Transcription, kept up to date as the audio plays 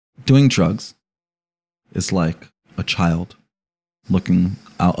Doing drugs is like a child looking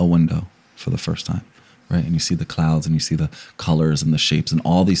out a window for the first time, right? And you see the clouds and you see the colors and the shapes and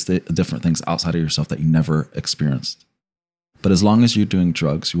all these different things outside of yourself that you never experienced. But as long as you're doing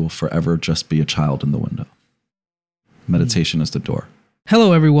drugs, you will forever just be a child in the window. Meditation is the door.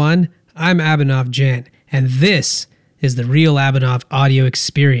 Hello, everyone. I'm Abhinav Jain, and this is the Real Abhinav Audio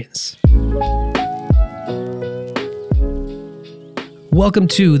Experience. Welcome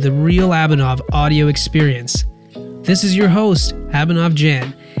to the Real Abhinav Audio Experience. This is your host, Abhinav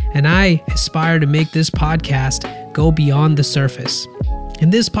Jain, and I aspire to make this podcast go beyond the surface. In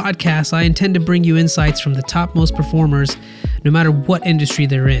this podcast, I intend to bring you insights from the topmost performers, no matter what industry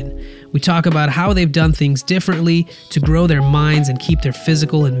they're in. We talk about how they've done things differently to grow their minds and keep their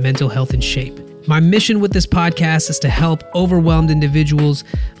physical and mental health in shape. My mission with this podcast is to help overwhelmed individuals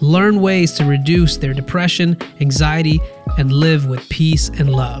learn ways to reduce their depression, anxiety, and live with peace and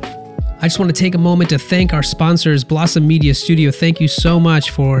love. I just want to take a moment to thank our sponsors, Blossom Media Studio. Thank you so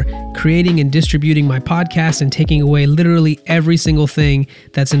much for creating and distributing my podcast and taking away literally every single thing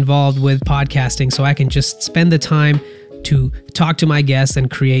that's involved with podcasting so I can just spend the time to talk to my guests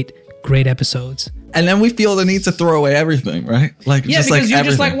and create great episodes. And then we feel the need to throw away everything, right? Like, yeah, just because like you're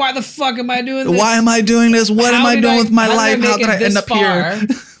everything. just like, why the fuck am I doing this? Why am I doing this? What am I doing with my life? How did I end up here?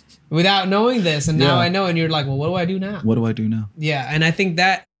 Without knowing this, and now I know, and you're like, well, what do I do now? What do I do now? Yeah, and I think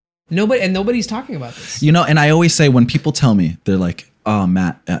that nobody's talking about this. You know, and I always say when people tell me, they're like, oh,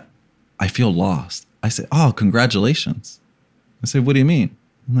 Matt, I feel lost. I say, oh, congratulations. I say, what do you mean?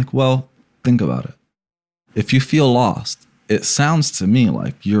 I'm like, well, think about it. If you feel lost, it sounds to me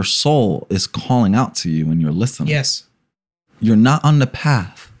like your soul is calling out to you when you're listening. Yes. You're not on the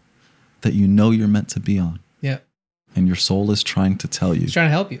path that you know you're meant to be on. Yeah. And your soul is trying to tell you. It's trying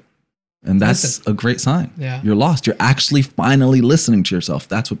to help you. And that's a great sign. Yeah. You're lost. You're actually finally listening to yourself.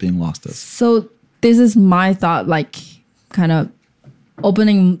 That's what being lost is. So this is my thought, like kind of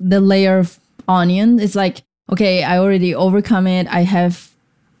opening the layer of onion. It's like, okay, I already overcome it. I have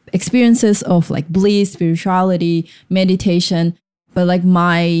experiences of like bliss, spirituality, meditation, but like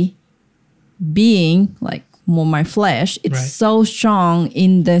my being, like more my flesh, it's so strong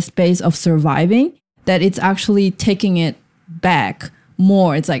in the space of surviving that it's actually taking it back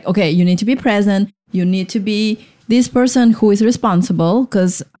more. It's like, okay, you need to be present. You need to be this person who is responsible,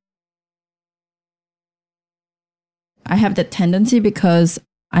 because I have that tendency because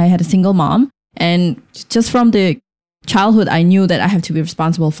I had a single mom, and just from the childhood, I knew that I have to be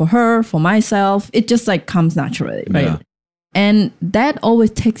responsible for her, for myself. It just like comes naturally, right? Yeah. And that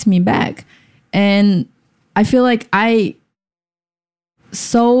always takes me back. And I feel like I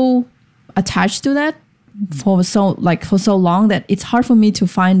so attached to that for so long that it's hard for me to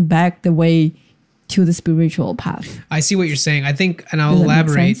find back the way to the spiritual path. I see what you're saying. I think, and I'll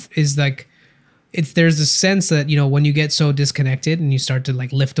elaborate, is like, there's a sense that, you know, when you get so disconnected and you start to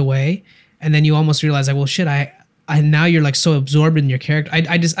like lift away, and then you almost realize like, well, shit, now you're like so absorbed in your character.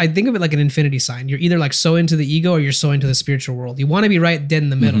 I think of it like an infinity sign. You're either like so into the ego or you're so into the spiritual world. You want to be right dead in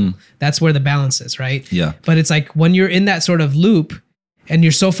the middle. Mm-hmm. That's where the balance is, right? Yeah. But it's like when you're in that sort of loop and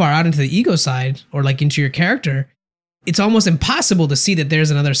you're so far out into the ego side or like into your character, it's almost impossible to see that there's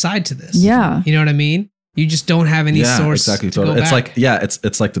another side to this. Yeah. You know what I mean? You just don't have any source. Exactly. To go it's back. like,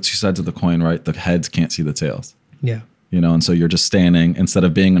 it's like the two sides of the coin, right? The heads can't see the tails. Yeah. You know, and so you're just standing, instead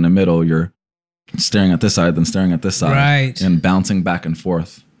of being in the middle, you're staring at this side, then staring at this side, right, and bouncing back and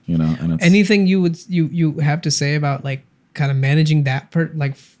forth, you know. And it's, anything you have to say about like kind of managing that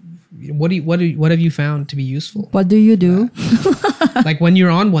what have you found to be useful? What do you do? Like when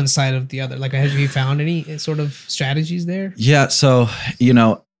you're on one side of the other, like have you found any sort of strategies there? Yeah, so you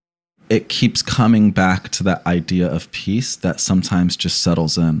know, it keeps coming back to that idea of peace that sometimes just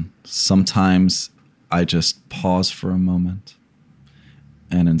settles in. Sometimes I just pause for a moment.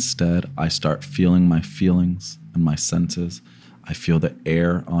 And instead, I start feeling my feelings and my senses. I feel the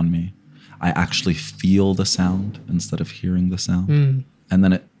air on me. I actually feel the sound instead of hearing the sound. Mm. And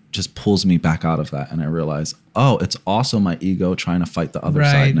then it just pulls me back out of that. And I realize, oh, it's also my ego trying to fight the other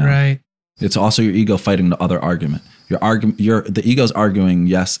side now. Right. It's also your ego fighting the other argument. The ego's arguing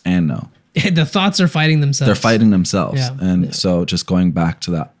yes and no. The thoughts are fighting themselves. They're fighting themselves. Yeah. And so just going back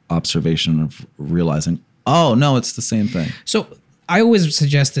to that observation of realizing, oh, no, it's the same thing. So I always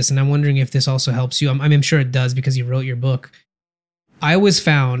suggest this, and I'm wondering if this also helps you. I'm sure it does because you wrote your book. I always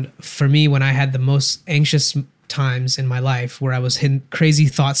found, for me, when I had the most anxious times in my life where I was hitting crazy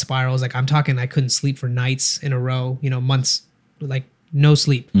thought spirals, like I'm talking, I couldn't sleep for nights in a row, you know, months, like no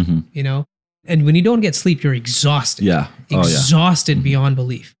sleep, you know? And when you don't get sleep, you're exhausted. Yeah. Exhausted beyond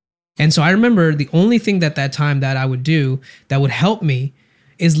belief. And so I remember the only thing that time that I would do that would help me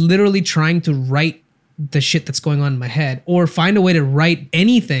is literally trying to write the shit that's going on in my head, or find a way to write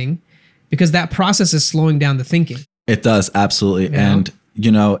anything, because that process is slowing down the thinking. It does, absolutely. Yeah. And,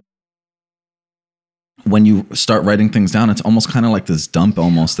 you know, when you start writing things down, it's almost kind of like this dump,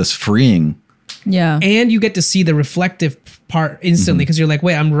 almost this freeing. Yeah. And you get to see the reflective part instantly, because you're like,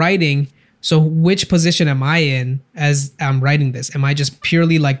 wait, I'm writing. So which position am I in as I'm writing this? Am I just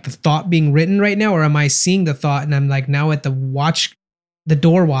purely like the thought being written right now? Or am I seeing the thought and I'm like now at the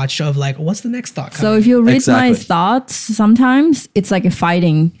door watch of like, what's the next thought coming? So if you read Exactly. my thoughts, sometimes it's like a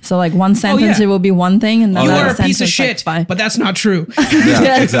fighting. So like one sentence, yeah. it will be one thing, and then You another are a piece of sentence, shit, like, but that's not true. Yeah,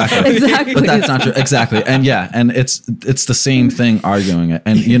 Yes, exactly. exactly. But that's not true. Exactly. And yeah, and it's the same thing arguing it.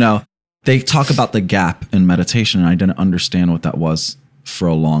 And, you know, they talk about the gap in meditation, and I didn't understand what that was for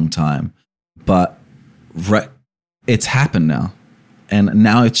a long time. But it's happened now. And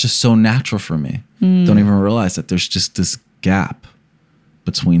now it's just so natural for me. Don't even realize that there's just this gap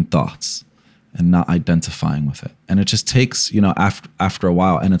between thoughts and not identifying with it. And it just takes, you know, after a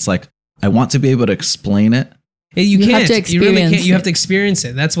while. And it's like, I want to be able to explain it. You have can't. to You really experience can't. You have it. to experience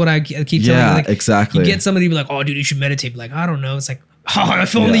it. That's what I keep telling you. Yeah, Like, exactly. You get somebody to be like, oh, dude, you should meditate. Be like, I don't know. It's like, oh,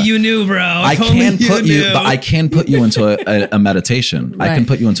 if only Yeah. you knew, bro. I If only can put you, knew. but I can put you into a meditation. I can Right.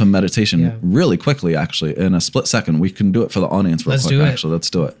 put you into a meditation Yeah. really quickly, actually, in a split second. We can do it for the audience real Let's quick, do it. actually. Let's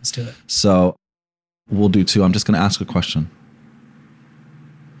do it. Let's do it. So we'll do two. I'm just going to ask a question.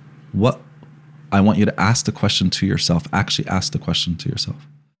 I want you to ask the question to yourself. Actually ask the question to yourself.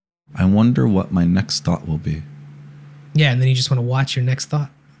 I wonder what my next thought will be. Yeah, and then you just want to watch your next thought.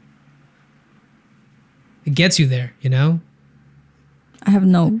 It gets you there, you know? I have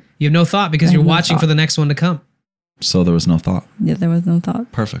no. You have no thought because I have you're no watching thought. for the next one to come, So there was no thought. Yeah, there was no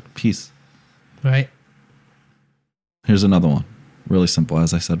thought. Perfect. Peace. right? Here's another one. Really simple,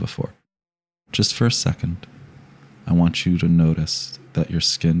 as I said before. Just for a second, I want you to notice that your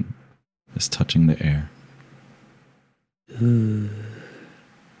skin is touching the air.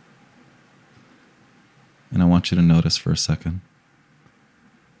 And I want you to notice for a second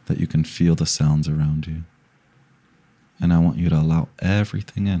that you can feel the sounds around you. And I want you to allow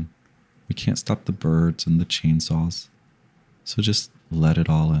everything in. We can't stop the birds and the chainsaws. So just let it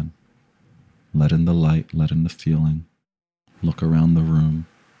all in. Let in the light, let in the feeling. Look around the room.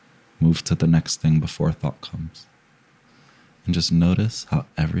 Move to the next thing before a thought comes. And just notice how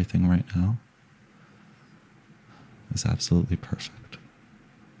everything right now is absolutely perfect.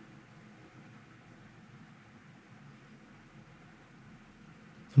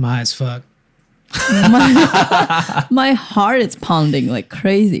 I'm high as fuck. My heart is pounding like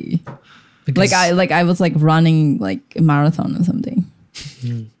crazy. Because, I was like running like a marathon or something.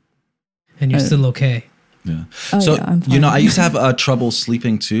 and you're still okay. Yeah. Oh, So, yeah, I'm you know, fine. I used to have trouble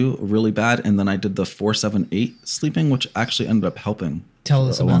sleeping too, really bad. And then I did the 4-7-8 sleeping, which actually ended up helping. Tell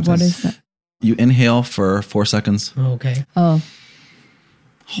us a about long What time. is that? You inhale for 4 seconds, Oh, okay. Oh,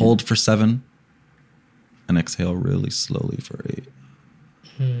 hold for 7, and exhale really slowly for 8.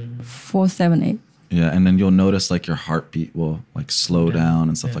 4, 7, 8. Yeah, and then you'll notice like your heartbeat will like slow down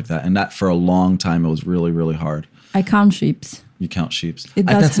and stuff like that. And that for a long time, it was really, really hard. I count sheeps. You count sheeps. It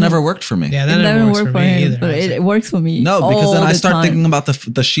does That's help. never worked for me. Yeah, It that never doesn't works work for for me him, either. but honestly. it works for me. No, because then all I the start time. thinking about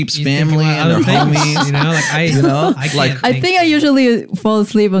the sheep's You think family about and their other things, homies. you know, like I, You know, I can't like- I think I usually fall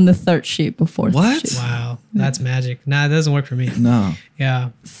asleep on the third sheep or fourth What? sheep. wow, that's magic. Nah, it doesn't work for me. No. Yeah.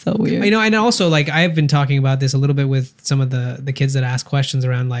 So weird. You know, and also like I've been talking about this a little bit with some of the kids that ask questions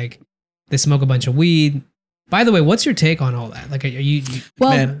around like they smoke a bunch of weed. By the way, what's your take on all that? Like, are you Well,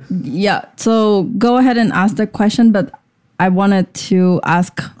 Man. yeah. So go ahead and ask the question, but I wanted to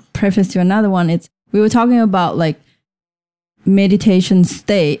ask preface to another one. It's we were talking about like meditation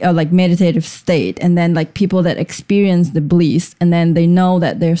state or like meditative state, and then like people that experience the bliss, and then they know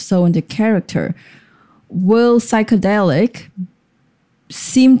that they're so into character. Will psychedelic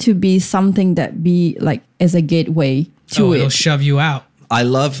seem to be something that be like as a gateway to it'll it? shove you out? I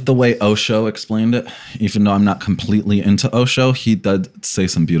love the way Osho explained it. Even though I'm not completely into Osho, he did say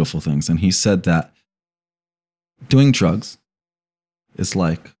some beautiful things. And he said that doing drugs is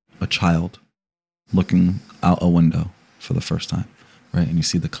like a child looking out a window for the first time, right? And you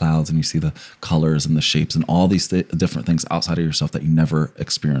see the clouds and you see the colors and the shapes and all these different things outside of yourself that you never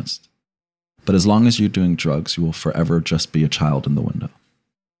experienced. But as long as you're doing drugs, you will forever just be a child in the window.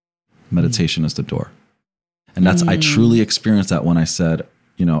 Meditation is the door. And that's, I truly experienced that when I said,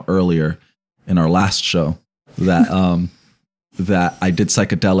 you know, earlier in our last show that, that I did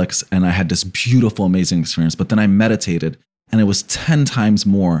psychedelics and I had this beautiful, amazing experience, but then I meditated and it was 10 times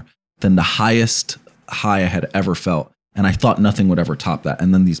more than the highest high I had ever felt. And I thought nothing would ever top that.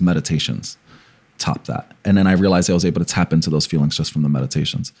 And then these meditations top that. And then I realized I was able to tap into those feelings just from the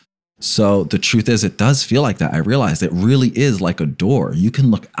meditations. So the truth is, it does feel like that. I realized it really is like a door. You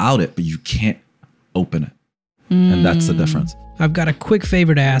can look out it, but you can't open it. And that's the difference. I've got a quick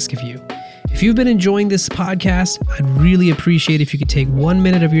favor to ask of you. If you've been enjoying this podcast, I'd really appreciate if you could take 1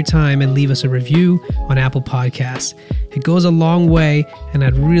 minute of your time and leave us a review on Apple Podcasts. It goes a long way, and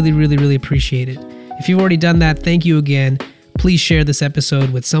I'd really, really, really appreciate it. If you've already done that, thank you again. Please share this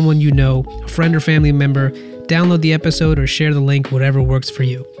episode with someone you know, a friend or family member. Download the episode or share the link, whatever works for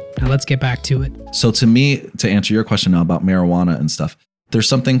you. Now let's get back to it. So to me, to answer your question now about marijuana and stuff, there's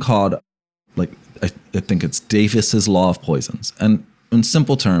something called, like, I think it's Davis's law of poisons. And in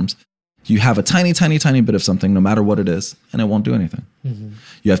simple terms, you have a tiny, tiny, tiny bit of something, no matter what it is, and it won't do anything.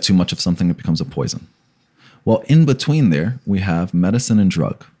 You have too much of something, it becomes a poison. Well, in between there, we have medicine and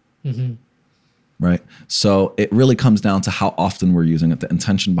drug. Right? So it really comes down to how often we're using it, the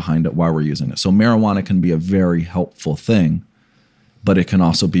intention behind it, why we're using it. So marijuana can be a very helpful thing, but it can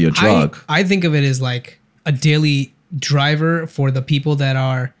also be a drug. I think of it as like a daily driver for the people that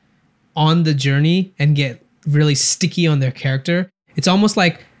are on the journey and get really sticky on their character. It's almost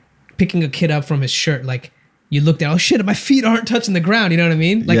like picking a kid up from his shirt. Like you look down, oh shit, my feet aren't touching the ground. You know what I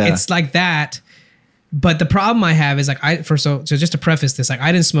mean? Like it's like that. But the problem I have is like, so just to preface this, like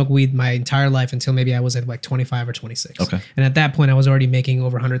I didn't smoke weed my entire life until maybe I was at like 25 or 26. Okay. And at that point I was already making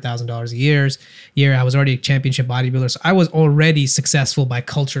over $100,000 a year. I was already a championship bodybuilder. So I was already successful by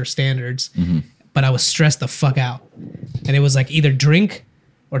culture standards, but I was stressed the fuck out. And it was like either drink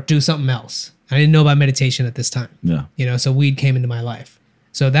or do something else. I didn't know about meditation at this time. Yeah. You know, so weed came into my life.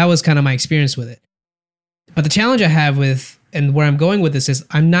 So that was kind of my experience with it. But the challenge I have with, and where I'm going with this is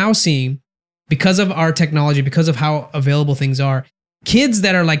I'm now seeing, because of our technology, because of how available things are, kids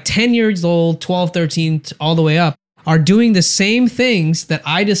that are like 10 years old, 12, 13, all the way up are doing the same things that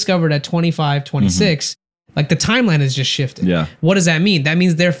I discovered at 25, 26. Like the timeline has just shifted. Yeah. What does that mean? That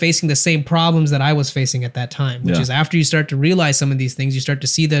means they're facing the same problems that I was facing at that time, which is after you start to realize some of these things, you start to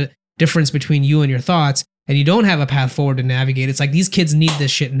see the difference between you and your thoughts, and you don't have a path forward to navigate. It's like these kids need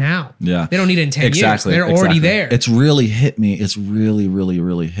this shit now. Yeah. They don't need it in 10 years. They're already there. It's really hit me. It's really, really,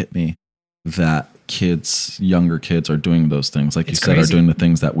 really hit me that younger kids are doing those things. Like you said, are doing the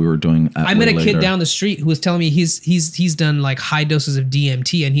things that we were doing at I met a kid down the street who was telling me he's done like high doses of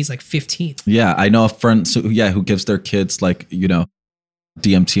DMT and he's like 15. Yeah. I know a friend who gives their kids like, you know,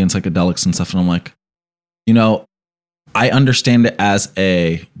 DMT and psychedelics and stuff. And I'm like, you know, I understand it as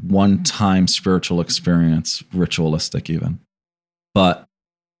a one-time spiritual experience, ritualistic even. But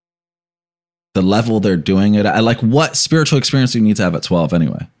the level they're doing it, I like, what spiritual experience do you need to have at 12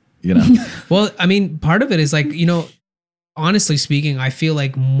 anyway? You know? Well, I mean, part of it is like, you know, honestly speaking, I feel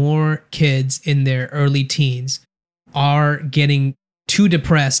like more kids in their early teens are getting too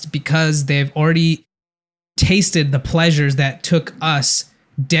depressed because they've already tasted the pleasures that took us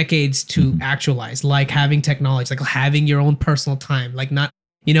decades to actualize, like having technology, like having your own personal time, like not,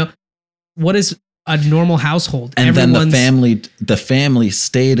 you know, what is a normal household? And then the family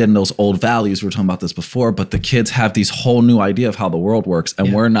stayed in those old values. We were talking about this before, but the kids have these whole new idea of how the world works,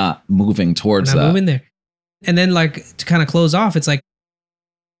 and we're not moving towards that. Moving there. And then like to kind of close off, it's like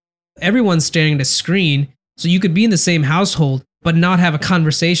everyone's staring at a screen, so you could be in the same household but not have a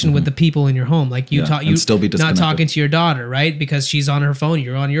conversation with the people in your home. Like you still be not talking to your daughter, right? Because she's on her phone,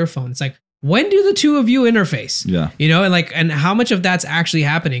 you're on your phone. It's like, when do the two of you interface? Yeah. You know, and how much of that's actually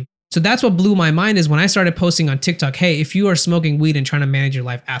happening? So that's what blew my mind is when I started posting on TikTok, hey, if you are smoking weed and trying to manage your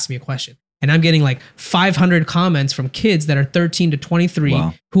life, ask me a question. And I'm getting like 500 comments from kids that are 13 to 23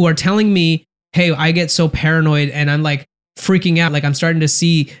 who are telling me, hey, I get so paranoid and I'm like freaking out. Like I'm starting to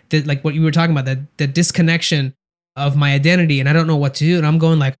see that, like what you were talking about, the disconnection of my identity, and I don't know what to do. And I'm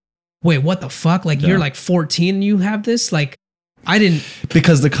going like, wait, what the fuck? Like you're like 14 and you have this? Like I didn't.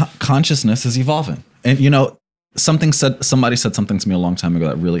 Because the consciousness is evolving. And you know, somebody said something to me a long time ago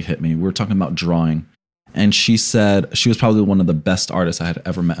that really hit me. We were talking about drawing, and she said she was probably one of the best artists I had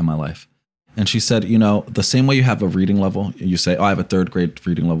ever met in my life. And she said, you know, the same way you have a reading level, you say, oh, I have a 3rd grade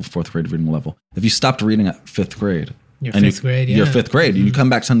reading level, 4th grade reading level. If you stopped reading at 5th grade, You're 5th grade, you come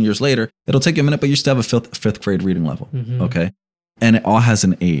back 10 years later, it'll take you a minute, but you still have a 5th grade reading level. Okay. And it all has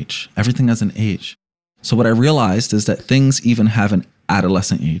an age. Everything has an age. So what I realized is that things even have an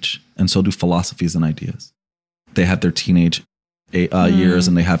adolescent age, and so do philosophies and ideas. They have their teenage years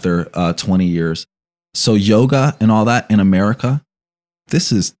and they have their 20 years. So yoga and all that in America,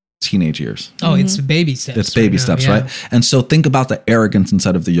 this is teenage years. Oh, it's baby steps. It's baby steps, right? And so think about the arrogance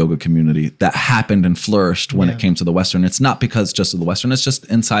inside of the yoga community that happened and flourished when it came to the Western. It's not because just of the Western, it's just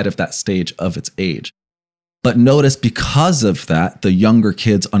inside of that stage of its age. But notice because of that, the younger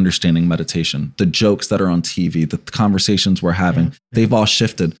kids understanding meditation, the jokes that are on TV, the conversations we're having, they've all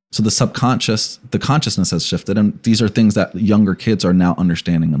shifted. So the consciousness has shifted. And these are things that younger kids are now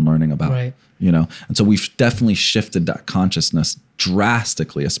understanding and learning about, Right. you know? And so we've definitely shifted that consciousness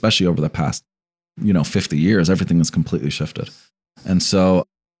drastically, especially over the past, 50 years. Everything has completely shifted. And so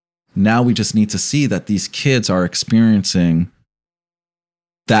now we just need to see that these kids are experiencing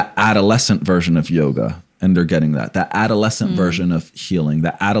that adolescent version of yoga. And they're getting that adolescent version of healing,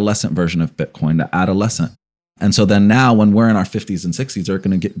 that adolescent version of Bitcoin, the adolescent. And so then now when we're in our 50s and 60s, they're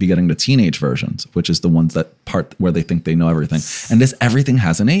going to be getting the teenage versions, which is the ones that part where they think they know everything. And everything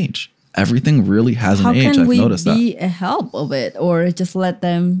has an age. Everything really has an age. I've noticed that. How can we be a help of it, or just let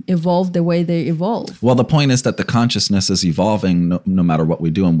them evolve the way they evolve? Well, the point is that the consciousness is evolving no matter what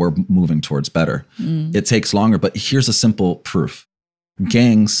we do, and we're moving towards better. It takes longer, but here's a simple proof.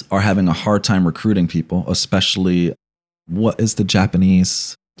 Gangs are having a hard time recruiting people, especially what is the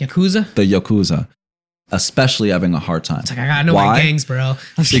Japanese? Yakuza? The Yakuza, especially having a hard time. It's like, I gotta know my gangs, bro.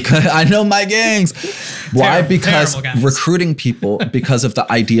 Because I know my gangs. Why? Terrible, Because terrible guys. recruiting people, because of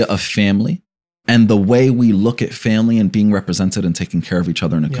the idea of family and the way we look at family and being represented and taking care of each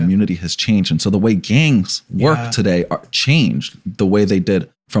other in a community has changed. And so the way gangs work today are changed the way they did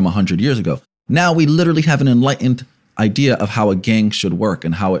from 100 years ago. Now we literally have an enlightened idea of how a gang should work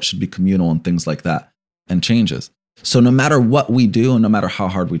and how it should be communal and things like that, and changes. So no matter what we do and no matter how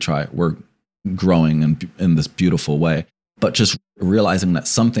hard we try, we're growing in this beautiful way, but just realizing that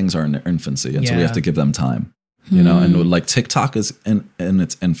some things are in their infancy. And so we have to give them time, and like TikTok is in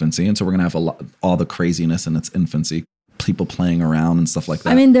its infancy. And so we're going to have all the craziness in its infancy, people playing around and stuff like that.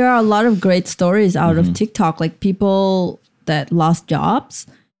 I mean, there are a lot of great stories out of TikTok, like people that lost jobs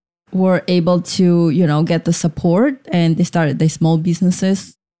were able to, get the support, and they started their small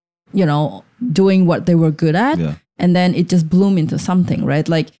businesses, doing what they were good at. Yeah. And then it just bloomed into something, right?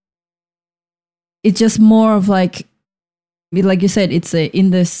 Like, it's just more of like you said, it's in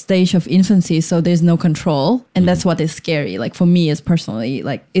the stage of infancy. So there's no control. And that's what is scary. Like for me as personally,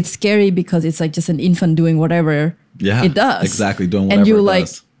 like it's scary because it's like just an infant doing whatever it does. Exactly. Doing whatever and you it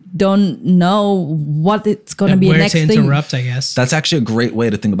does. Don't know what it's going to be next thing. Where to interrupt, I guess. That's actually a great way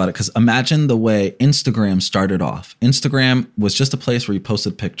to think about it, because imagine the way Instagram started off. Instagram was just a place where you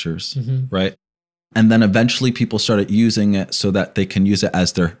posted pictures, right? And then eventually people started using it so that they can use it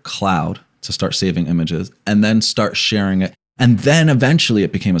as their cloud to start saving images and then start sharing it. And then eventually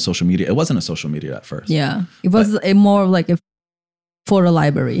it became a social media. It wasn't a social media at first. Yeah. It was more like a photo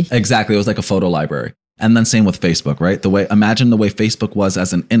library. Exactly. It was like a photo library. And then same with Facebook, right? Imagine the way Facebook was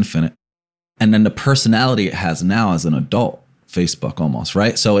as an infant, and then the personality it has now as an adult, Facebook almost,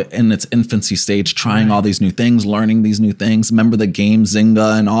 right? So in its infancy stage, trying all these new things, learning these new things. Remember the game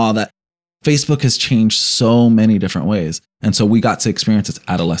Zynga and all that? Facebook has changed so many different ways. And so we got to experience its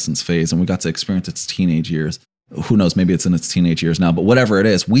adolescence phase, and we got to experience its teenage years. Who knows, maybe it's in its teenage years now, but whatever it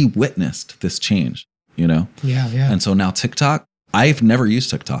is, we witnessed this change, Yeah. And so now TikTok, I've never used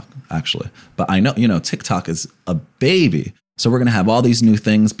TikTok actually, but I know, TikTok is a baby. So we're going to have all these new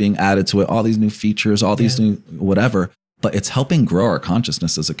things being added to it, all these new features, all these new whatever, but it's helping grow our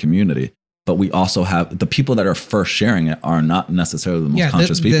consciousness as a community. But we also have the people that are first sharing it are not necessarily the most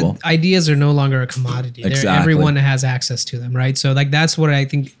conscious people. The ideas are no longer a commodity. Exactly. Everyone has access to them, right? So like that's what I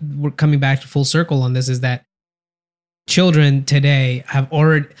think we're coming back to full circle on this, is that children today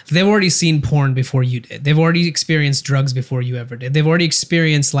they've already seen porn before you did. They've already experienced drugs before you ever did. They've already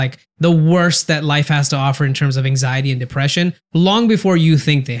experienced like the worst that life has to offer in terms of anxiety and depression long before you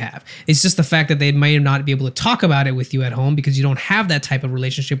think they have. It's just the fact that they may not be able to talk about it with you at home because you don't have that type of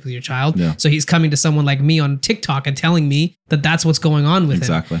relationship with your child. Yeah. So he's coming to someone like me on TikTok and telling me that that's what's going on with him.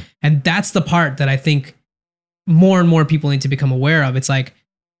 Exactly. And that's the part that I think more and more people need to become aware of. It's like,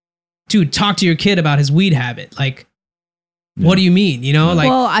 dude, talk to your kid about his weed habit. Like, what do you mean?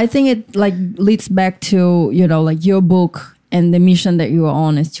 Well, I think it like leads back to, like your book and the mission that you are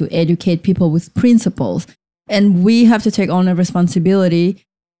on is to educate people with principles. And we have to take on a responsibility,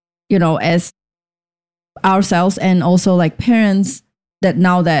 as ourselves and also like parents, that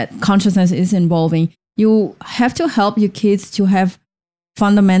now that consciousness is evolving, you have to help your kids to have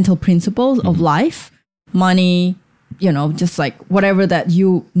fundamental principles of life, money, just like whatever that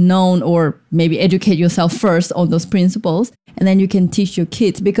you know, or maybe educate yourself first on those principles. And then you can teach your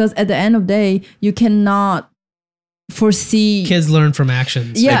kids, because at the end of the day, you cannot foresee. Kids learn from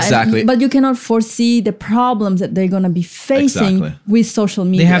actions. Yeah, exactly. But you cannot foresee the problems that they're going to be facing with social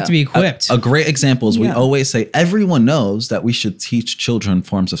media. They have to be equipped. A great example is we always say everyone knows that we should teach children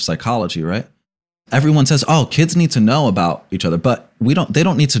forms of psychology, right? Everyone says, oh, kids need to know about each other, but they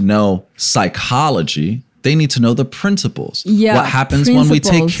don't need to know psychology. They need to know the principles. Yeah, what happens when we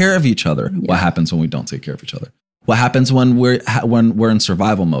take principles. care of each other? What happens when we don't take care of each other? What happens when we're in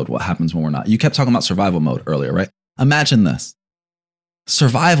survival mode? What happens when we're not? You kept talking about survival mode earlier, right? Imagine this.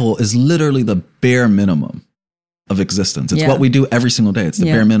 Survival is literally the bare minimum of existence. It's what we do every single day. It's the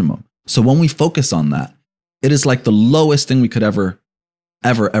bare minimum. So when we focus on that, it is like the lowest thing we could ever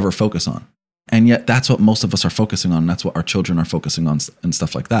focus on. And yet that's what most of us are focusing on. And that's what our children are focusing on and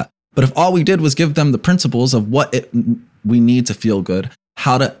stuff like that. But if all we did was give them the principles of we need to feel good,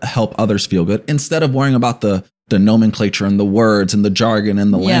 how to help others feel good, instead of worrying about the nomenclature and the words and the jargon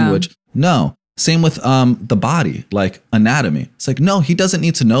and the language. No. Same with the body, like anatomy. It's like, no, he doesn't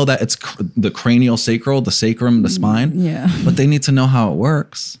need to know that it's the cranial sacral, the sacrum, the spine. Yeah. But they need to know how it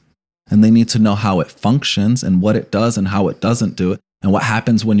works. And they need to know how it functions and what it does and how it doesn't do it. And what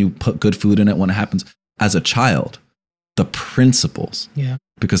happens when you put good food in it, when it happens as a child. The principles. Yeah.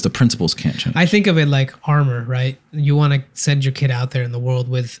 Because the principles can't change. I think of it like armor, right? You want to send your kid out there in the world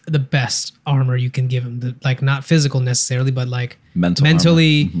with the best armor you can give him. Like not physical necessarily, but like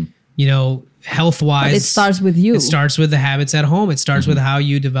mentally, you know, health-wise. But it starts with you. It starts with the habits at home. It starts with how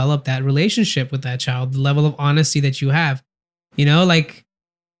you develop that relationship with that child, the level of honesty that you have. You know, like...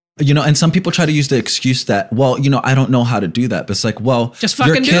 You know, and some people try to use the excuse that, well, you know, I don't know how to do that. But it's like, well, just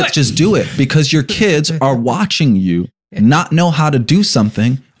fucking your do kids it. Just do it because your kids are watching you not know how to do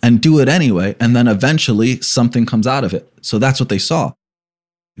something and do it anyway. And then eventually something comes out of it. So that's what they saw.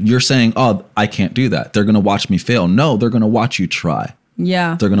 You're saying, oh, I can't do that. They're going to watch me fail. No, they're going to watch you try.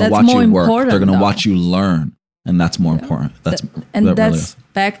 Yeah. They're going to watch you work. They're going to watch you learn. And that's more important. That's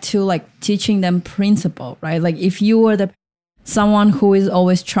back to like teaching them principle, right? Like if you were someone who is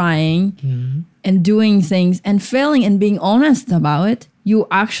always trying and doing things and failing and being honest about it, you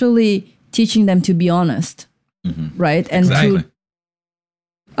actually teaching them to be honest, right? And to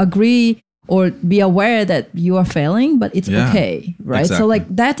agree or be aware that you are failing, but it's okay, right? Exactly. So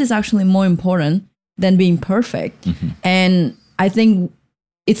like that is actually more important than being perfect. And I think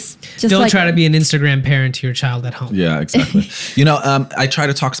it's just don't try to be an Instagram parent to your child at home. Yeah, exactly. You know, I try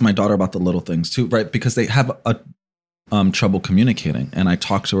to talk to my daughter about the little things too, right? Because they have trouble communicating. And I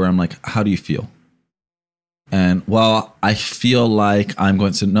talk to her, I'm like, how do you feel? And well, I feel like I'm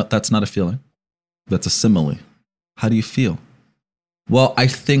going to, no, that's not a feeling. That's a simile. How do you feel? Well, I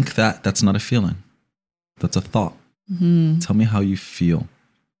think that's not a feeling. That's a thought. Tell me how you feel.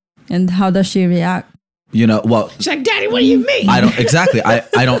 And how does she react? You know, well, she's like, Daddy, what do you mean? I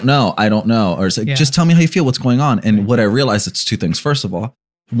don't know. Or it's like, just tell me how you feel. What's going on? And what I realized, it's two things. First of all,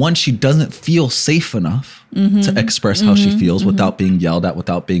 one, she doesn't feel safe enough to express how she feels without being yelled at,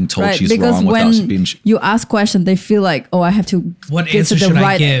 without being told she's wrong, without being. You ask questions, they feel like, oh, I have to. What answer should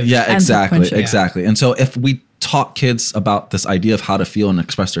I give? Yeah, exactly. And so if we taught kids about this idea of how to feel and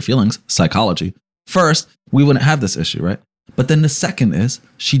express their feelings, psychology, first, we wouldn't have this issue, right? But then the second is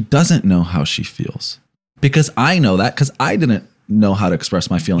she doesn't know how she feels. Because I know that because I didn't know how to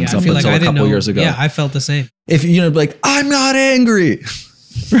express my feelings up until a couple years ago. Yeah, I felt the same. If you know, like, I'm not angry.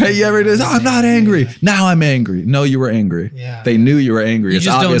 Right? You ever do this? I'm not angry. Now I'm angry. No, you were angry. Yeah. They knew you were angry. It's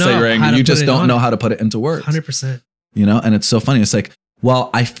obvious that you're angry. You just don't know how to put it into words. 100%. You know, and it's so funny. It's like, well,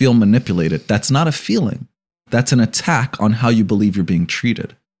 I feel manipulated. That's not a feeling. That's an attack on how you believe you're being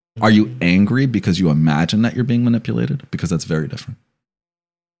treated. Are you angry because you imagine that you're being manipulated? Because that's very different.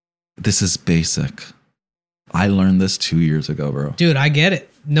 This is basic. I learned this 2 years ago, bro. Dude, I get it.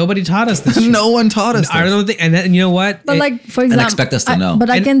 Nobody taught us this. No one taught us this. I don't think, and then, you know what? But like, for example, and expect us to know. But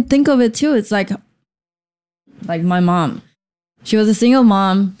I can think of it too. It's like my mom. She was a single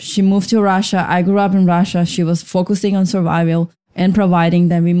mom. She moved to Russia. I grew up in Russia. She was focusing on survival and providing.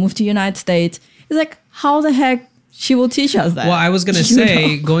 Then we moved to United States. It's like, how the heck she will teach us that? Well, I was going to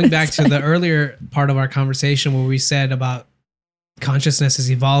say, going back to the earlier part of our conversation where we said about consciousness is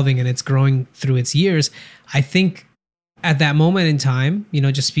evolving and it's growing through its years. I think at that moment in time, you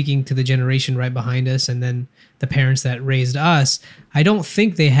know, just speaking to the generation right behind us and then the parents that raised us, I don't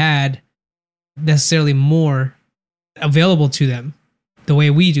think they had necessarily more available to them the way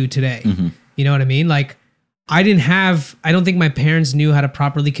we do today. You know what I mean? Like I don't think my parents knew how to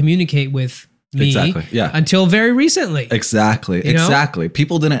properly communicate with me until very recently. Exactly.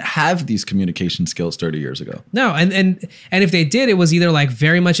 People didn't have these communication skills 30 years ago. No, and if they did, it was either like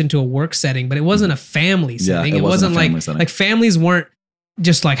very much into a work setting, but it wasn't a family setting. It wasn't like families weren't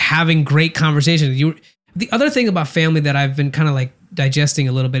just like having great conversations. The other thing about family that I've been kind of like digesting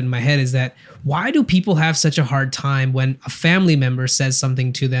a little bit in my head is that why do people have such a hard time when a family member says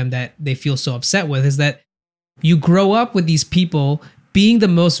something to them that they feel so upset with? Is that you grow up with these people being the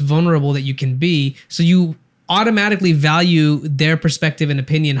most vulnerable that you can be. So you automatically value their perspective and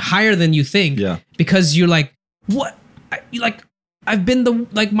opinion higher than you think. Yeah. Because you're like, what? I've been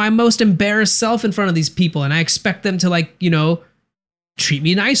my most embarrassed self in front of these people, and I expect them to treat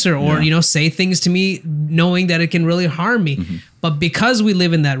me nicer or, say things to me knowing that it can really harm me. Mm-hmm. But because we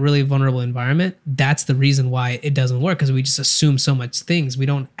live in that really vulnerable environment, that's the reason why it doesn't work, because we just assume so much things. We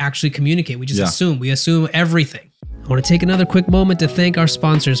don't actually communicate. We just assume. We assume everything. I want to take another quick moment to thank our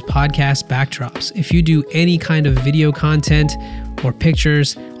sponsors, Podcast Backdrops. If you do any kind of video content or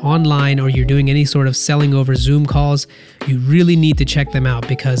pictures online, or you're doing any sort of selling over Zoom calls, you really need to check them out,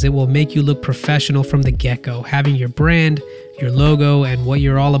 because it will make you look professional from the get-go. Having your brand, your logo, and what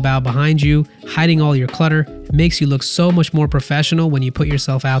you're all about behind you, hiding all your clutter, makes you look so much more professional when you put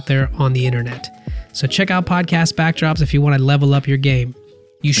yourself out there on the internet. So check out Podcast Backdrops if you want to level up your game.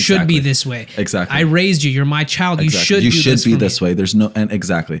 You should be this way. Exactly. I raised you. You're my child. Exactly. You should be this way. There's no, and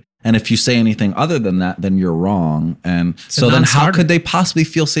exactly. And if you say anything other than that, then you're wrong. And so then how could they possibly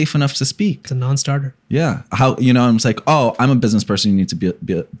feel safe enough to speak? It's a non-starter. Yeah. How, I'm like, oh, I'm a business person. You need to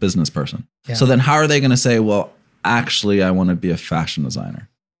be a business person. Yeah. So then how are they going to say, well, actually, I want to be a fashion designer?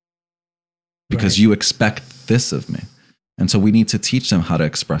 Because you expect this of me. And so we need to teach them how to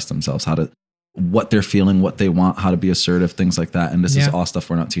express themselves, what they're feeling, what they want, how to be assertive, things like that. And this is all stuff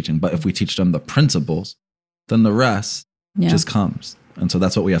we're not teaching. But if we teach them the principles, then the rest just comes. And so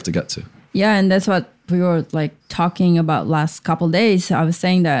that's what we have to get to. Yeah. And that's what we were talking about last couple of days. I was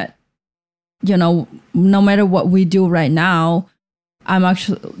saying that, no matter what we do right now, I'm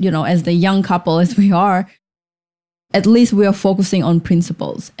actually, as the young couple as we are, at least we are focusing on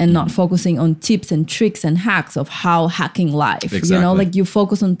principles and not focusing on tips and tricks and hacks of how hacking life. Exactly. You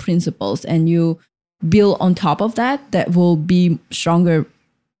focus on principles and you build on top of that. That will be stronger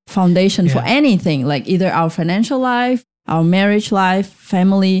foundation for anything, like either our financial life, our marriage life,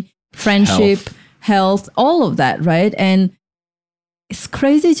 family, friendship, health, all of that, right? And it's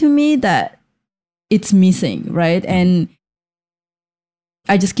crazy to me that it's missing, right? And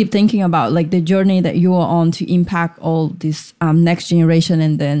I just keep thinking about the journey that you are on to impact all this next generation,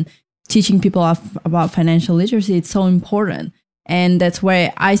 and then teaching people about financial literacy. It's so important. And that's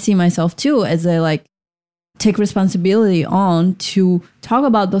where I see myself too, as I take responsibility on to talk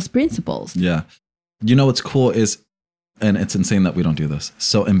about those principles. Yeah. What's cool is, and it's insane that we don't do this.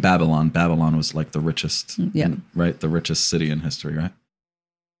 So in Babylon was the richest, right? The richest city in history, right?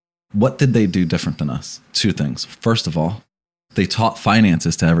 What did they do different than us? Two things. First of all, they taught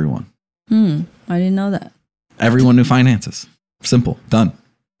finances to everyone. I didn't know that. Everyone knew finances. Simple. Done.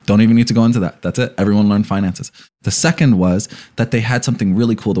 Don't even need to go into that. That's it. Everyone learned finances. The second was that they had something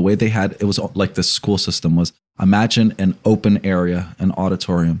really cool. The way they had, it was like the school system was, imagine an open area, an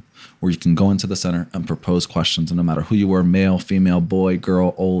auditorium, where you can go into the center and propose questions. And no matter who you were, male, female, boy,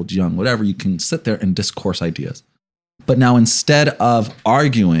 girl, old, young, whatever, you can sit there and discourse ideas. But now instead of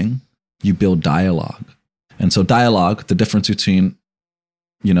arguing, you build dialogue. And so dialogue, the difference between,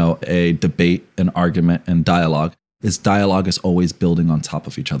 a debate, an argument, and dialogue is always building on top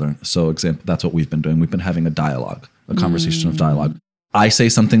of each other. So that's what we've been doing. We've been having a dialogue, a conversation of dialogue. I say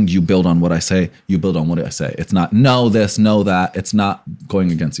something, you build on what I say, you build on what I say. It's not no this, no that. It's not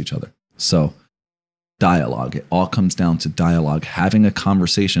going against each other. So dialogue, it all comes down to dialogue, having a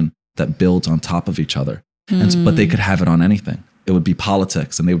conversation that builds on top of each other. But they could have it on anything. It would be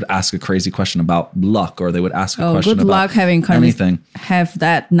politics, and they would ask a crazy question about luck, or they would ask a question good about luck having anything. Have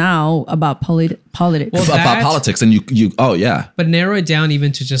that now about politics. Well, about politics, and you But narrow it down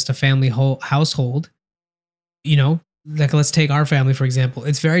even to just a family household. Let's take our family, for example.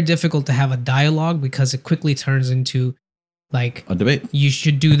 It's very difficult to have a dialogue because it quickly turns into a debate. You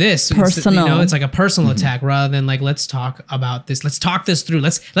should do this. Personal. It's like a personal attack rather than let's talk about this. Let's talk this through.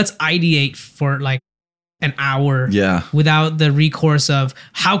 Let's ideate for an hour without the recourse of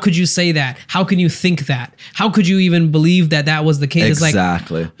how could you say that? How can you think that? How could you even believe that was the case?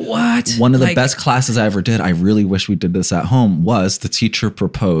 Exactly. It's what? One of the best classes I ever did, I really wish we did this at home, was the teacher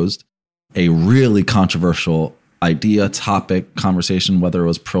proposed a really controversial idea, topic, conversation, whether it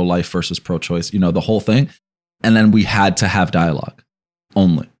was pro-life versus pro-choice, the whole thing. And then we had to have dialogue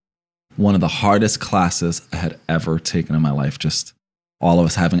only. One of the hardest classes I had ever taken in my life, just all of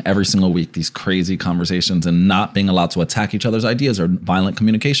us having every single week these crazy conversations and not being allowed to attack each other's ideas or violent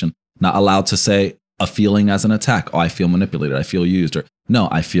communication, not allowed to say a feeling as an attack. Oh, I feel manipulated. I feel used. Or no,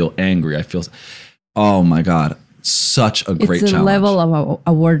 I feel angry. Oh my God, such a great challenge. It's a level of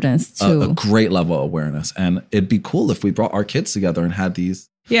awareness too. A great level of awareness. And it'd be cool if we brought our kids together and had these.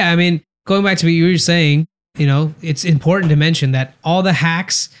 Yeah, going back to what you were saying, it's important to mention that all the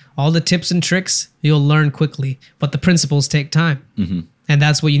hacks, all the tips and tricks, you'll learn quickly, but the principles take time. And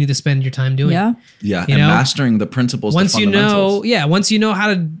that's what you need to spend your time doing. Yeah. Yeah. You And know, mastering the principles, Once the you fundamentals. know, once you know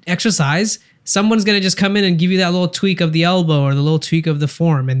how to exercise, someone's going to just come in and give you that little tweak of the elbow or the little tweak of the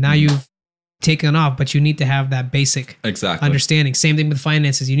form. And now you've taken off, but you need to have that basic Exactly. understanding. Same thing with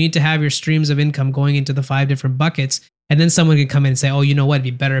finances. You need to have your streams of income going into the 5 different buckets. And then someone can come in and say, oh, you know what? It'd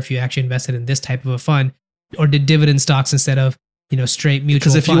be better if you actually invested in this type of a fund or did dividend stocks instead of, straight mutual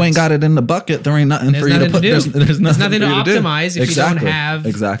Because if funds. you ain't got it in the bucket, there ain't nothing There's for you to nothing put. to do. There's nothing to for you to do. optimize if you don't have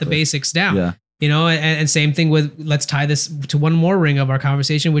Exactly. the basics down. Yeah. And same thing with, let's tie this to one more ring of our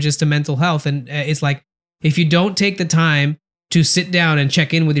conversation, which is to mental health. And it's like, if you don't take the time to sit down and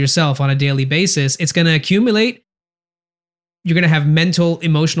check in with yourself on a daily basis, it's going to accumulate. You're going to have mental,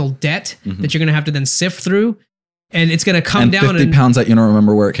 emotional debt that you're going to have to then sift through. And it's going to come And down 50 pounds that you don't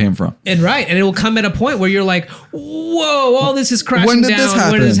remember where it came from. And it will come at a point where you're like, whoa, all this is crashing When did down. this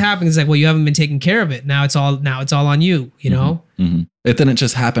happen? When did this happen? It's like, well, you haven't been taking care of it. Now it's all on you, you know? Mhm. It didn't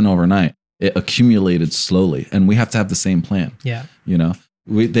just happen overnight. It accumulated slowly. And we have to have the same plan. Yeah.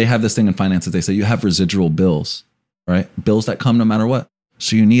 They have this thing in finances. They say you have residual bills, right? Bills that come no matter what.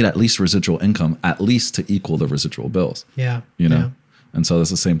 So you need at least residual income, at least to equal the residual bills, Yeah. And so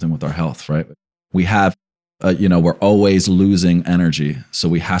that's the same thing with our health, right? We have, we're always losing energy. So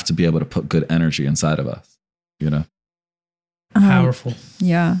we have to be able to put good energy inside of us, Powerful.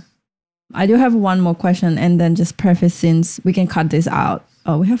 Yeah. I do have one more question and then just preface, since we can cut this out.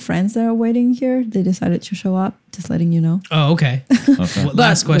 Oh, we have friends that are waiting here. They decided to show up, just letting you know. Oh, okay. Okay.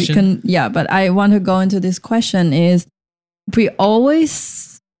 Last But we question. but I want to go into this question is, we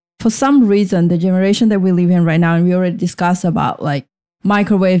always, for some reason, the generation that we live in right now, and we already discussed about like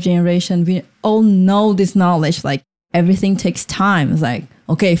microwave generation, we all know this knowledge, like everything takes time. It's like,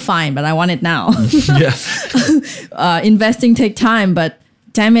 okay, fine, but I want it now. Yeah. Investing take time, but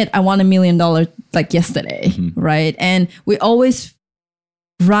damn it, I want $1 million like yesterday, right? And we always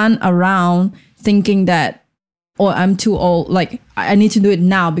run around thinking that, oh, I'm too old, like I need to do it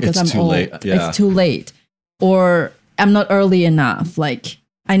now because It's I'm too old. late, yeah. It's too late, or I'm not early enough. Like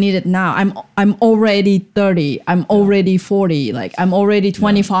I need it now. I'm already 30. I'm already 40. Like I'm already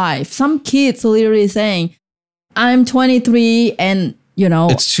 25. Some kids literally saying, I'm 23 and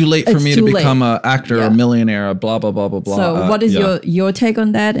It's too late for It's me to too late. become an actor, Yeah. a millionaire, a blah, blah, blah, blah, blah. So what is yeah. your take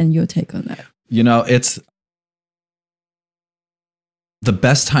on that and your take on that? It's the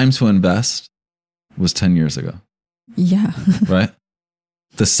best time to invest was 10 years ago, Yeah. right?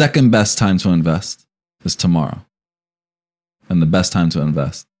 The second best time to invest is tomorrow. And the best time to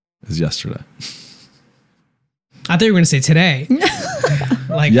invest is yesterday. I thought you were going to say today.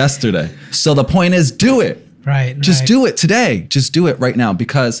 Like, Yesterday. So the point is, do it. right. Just do it today. Just do it right now,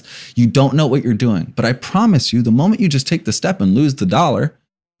 because you don't know what you're doing. But I promise you, the moment you just take the step and lose the dollar,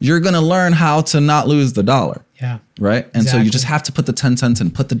 you're going to learn how to not lose the dollar. Yeah. Right. And so Exactly. you just have to put the 10 cents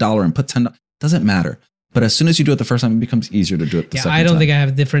and put the dollar and put $10. Doesn't matter. But as soon as you do it the first time, it becomes easier to do it the Yeah. second I don't time. think I have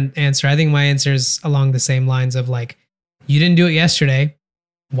a different answer. I think my answer is along the same lines of like, you didn't do it yesterday.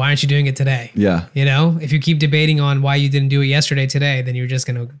 Why aren't you doing it today? Yeah. If you keep debating on why you didn't do it yesterday today, then you're just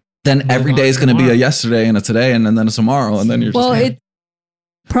going to. Then every on day is to going to be a tomorrow. yesterday and a today and then a tomorrow. And then you're just Well, it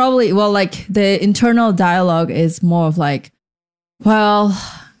probably, like the internal dialogue is more of like, well,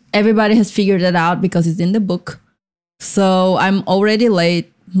 everybody has figured it out because it's in the book. So I'm already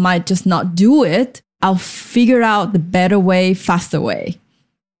late, might just not do it. I'll figure out the better way, faster way.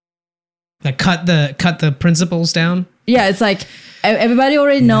 Like cut the principles down. Yeah, it's like everybody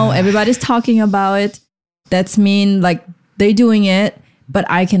already know, everybody's talking about it. That's mean like they doing it, but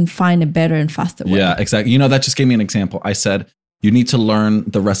I can find a better and faster way. Yeah, exactly. That just gave me an example. I said, you need to learn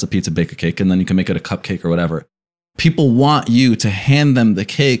the recipe to bake a cake and then you can make it a cupcake or whatever. People want you to hand them the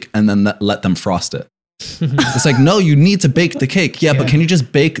cake and then let them frost it. It's like, no, you need to bake the cake. Yeah, but can you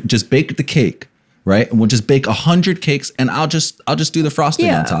just bake the cake, right? And we'll just bake 100 cakes and I'll just do the frosting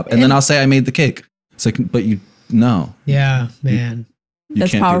Yeah, on top. And then I'll say I made the cake. It's like, but no, Yeah, man. you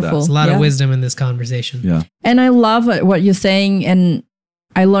That's can't powerful. There's a do lot Yeah. of wisdom in this conversation. that. Yeah. And I love what you're saying. And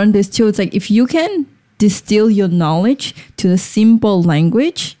I learned this too. It's like, if you can distill your knowledge to the simple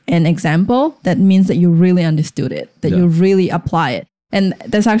language and example, that means that you really understood it, that you really apply it. And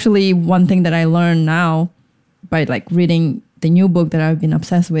that's actually one thing that I learned now by like reading the new book that I've been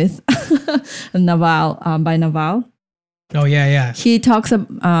obsessed with, Naval, by Naval. Oh yeah. He talks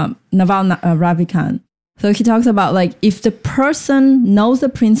about Naval Ravikant. So he talks about like, if the person knows the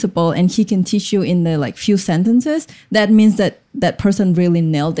principle and he can teach you in the like few sentences, that means that that person really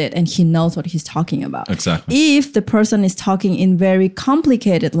nailed it and he knows what he's talking about. Exactly. If the person is talking in very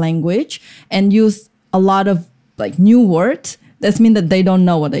complicated language and use a lot of like new words, That means that they don't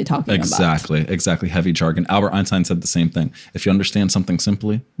know what they're talking Exactly. Heavy jargon. Albert Einstein said the same thing. If you understand something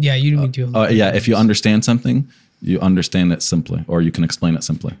simply. Yeah, you need to. If you understand something, you understand it simply, or you can explain it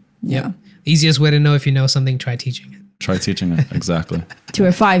simply. Yeah. Easiest way to know if you know something, try teaching it. Try teaching it. Exactly. To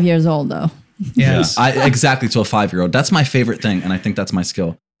a 5 years old though. Yes. Exactly, to a 5-year-old. That's my favorite thing. And I think that's my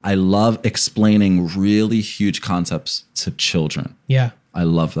skill. I love explaining really huge concepts to children. Yeah. I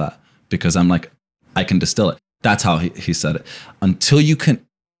love that because I'm like, I can distill it. That's how he said it.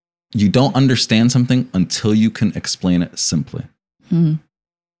 You don't understand something until you can explain it simply.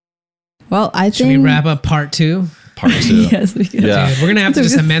 Well, I think. Should we wrap up part 2? Part 2. Yes, we can. Yeah. Dude, we're going to have to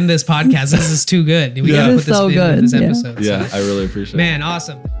just amend this podcast. This is too good. We got to put this in this episode. Yeah, I really appreciate it. Man,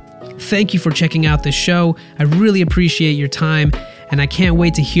 awesome. Thank you for checking out this show. I really appreciate your time, and I can't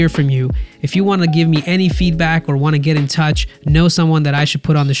wait to hear from you. If you want to give me any feedback or want to get in touch, know someone that I should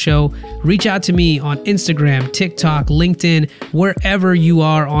put on the show, reach out to me on Instagram, TikTok, LinkedIn, wherever you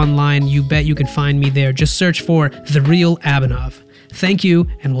are online. You bet you can find me there. Just search for The Real Abhinav. Thank you,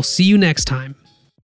 and we'll see you next time.